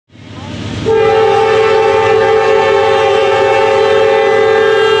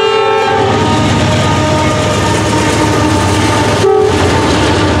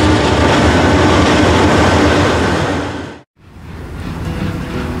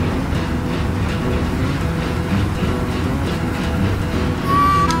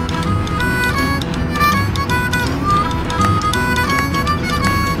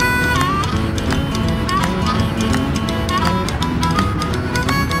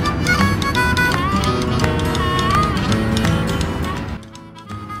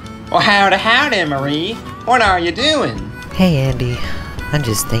Well, howdy, Marie. What are you doing? Hey, Andy. I'm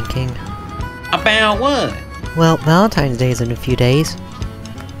just thinking. About what? Well, Valentine's Day is in a few days.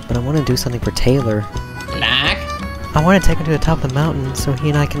 But I want to do something for Taylor. Like? I want to take him to the top of the mountain so he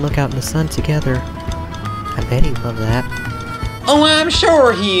and I can look out in the sun together. I bet he'd love that. Oh, I'm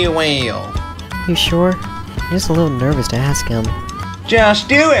sure he will. You sure? I'm just a little nervous to ask him. Just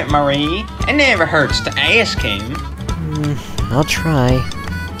do it, Marie. It never hurts to ask him. I'll try.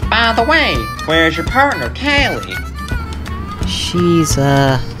 By the way, where's your partner, Callie? She's,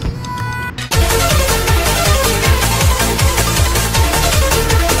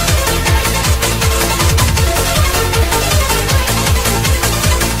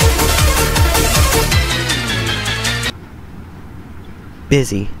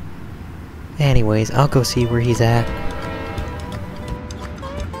 busy. Anyways, I'll go see where he's at.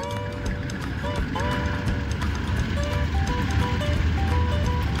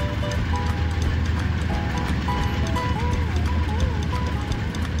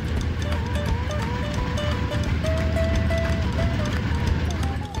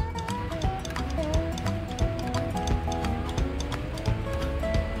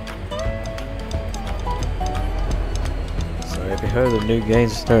 Have you heard of the new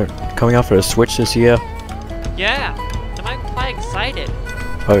games start coming out for the Switch this year? Yeah, and I'm quite excited.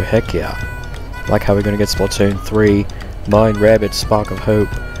 Oh heck yeah. Like how we're gonna get Splatoon 3, Mind Rabbids Spark of Hope,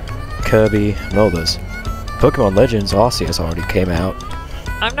 Kirby, and others. Pokemon Legends Arceus already came out.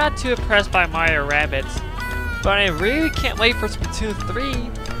 I'm not too impressed by Mario Rabbids, but I really can't wait for Splatoon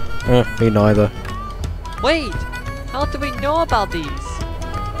 3. Me neither. Wait, how do we know about these?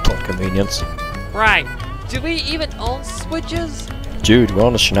 Plot convenience. Right, do we even own Switches? Dude, we're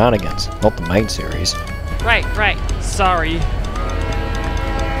on the Shenanigans, not the main series. Right, sorry.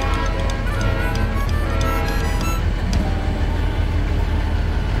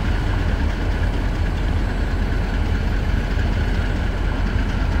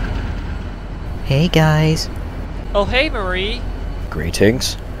 Hey, guys. Oh hey Marie,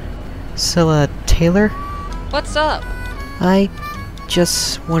 Greetings. So, Taylor? what's up? I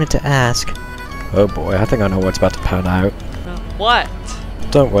just wanted to ask. Oh boy, I think I know what's about to pan out. What?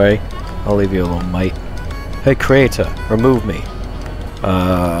 Don't worry, I'll leave you alone, mate. Hey creator, remove me.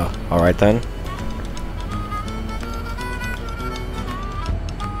 Alright then.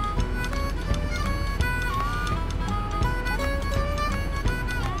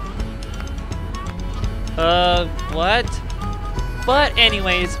 What? But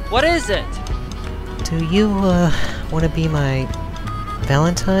anyways, what is it? Do you, want to be my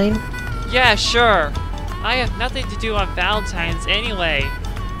Valentine? Yeah, sure. I have nothing to do on Valentine's anyway.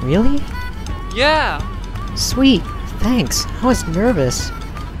 Really? Yeah, Sweet. Thanks. I was nervous.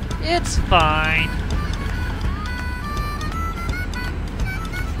 it's fine.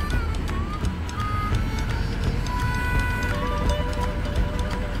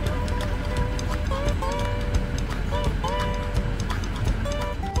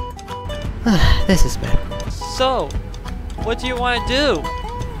 This is bad. So, what do you want to do?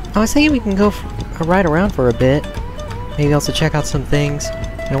 I was thinking we can go a ride around for a bit. Maybe also check out some things.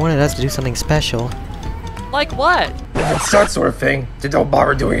 And I wanted us to do something special. Like what? It's that sort of thing. Just don't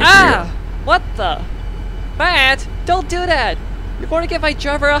bother doing it Ah! here. What the? Matt, don't do that! You're going to give my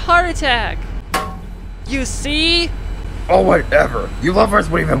driver a heart attack! You see? Oh, whatever. You lovers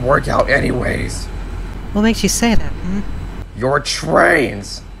wouldn't even work out anyways. What makes you say that, You're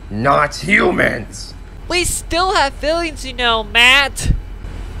trains, not humans. We still have feelings, you know, Matt!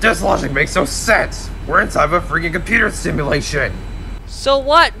 This logic makes no sense. We're inside of a freaking computer simulation. So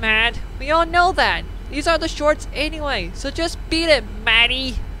what, Matt? We all know that. These are the shorts anyway, so just beat it,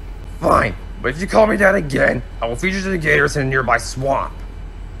 Matty! Fine, but if you call me that again, I will feed you to the gators in a nearby swamp.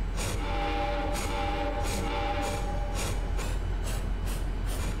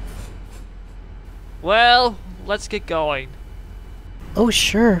 Well, let's get going. Oh,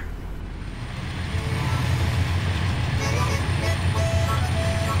 sure.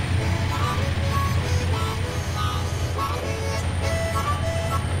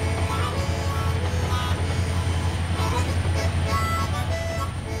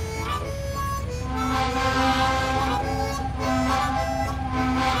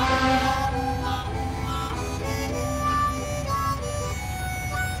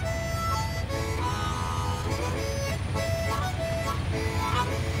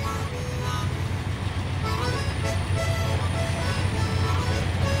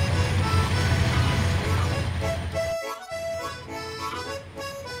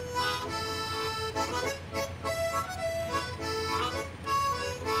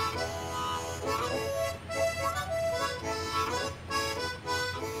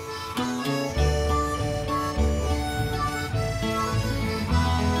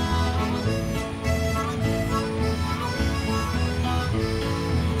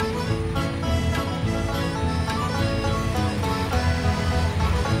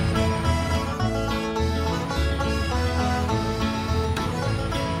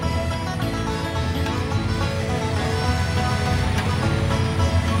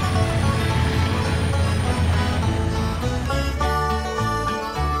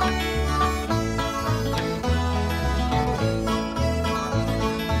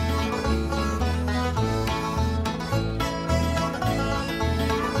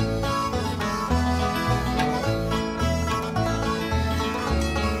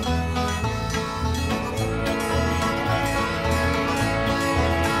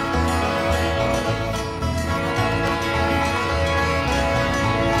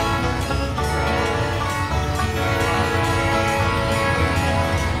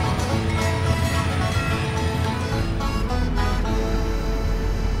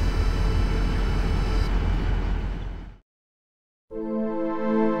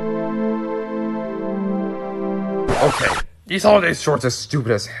 Okay, these holiday shorts are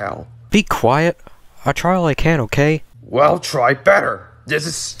stupid as hell. Be quiet. I try all I can, okay? Well, try better. This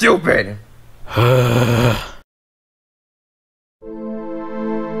is stupid.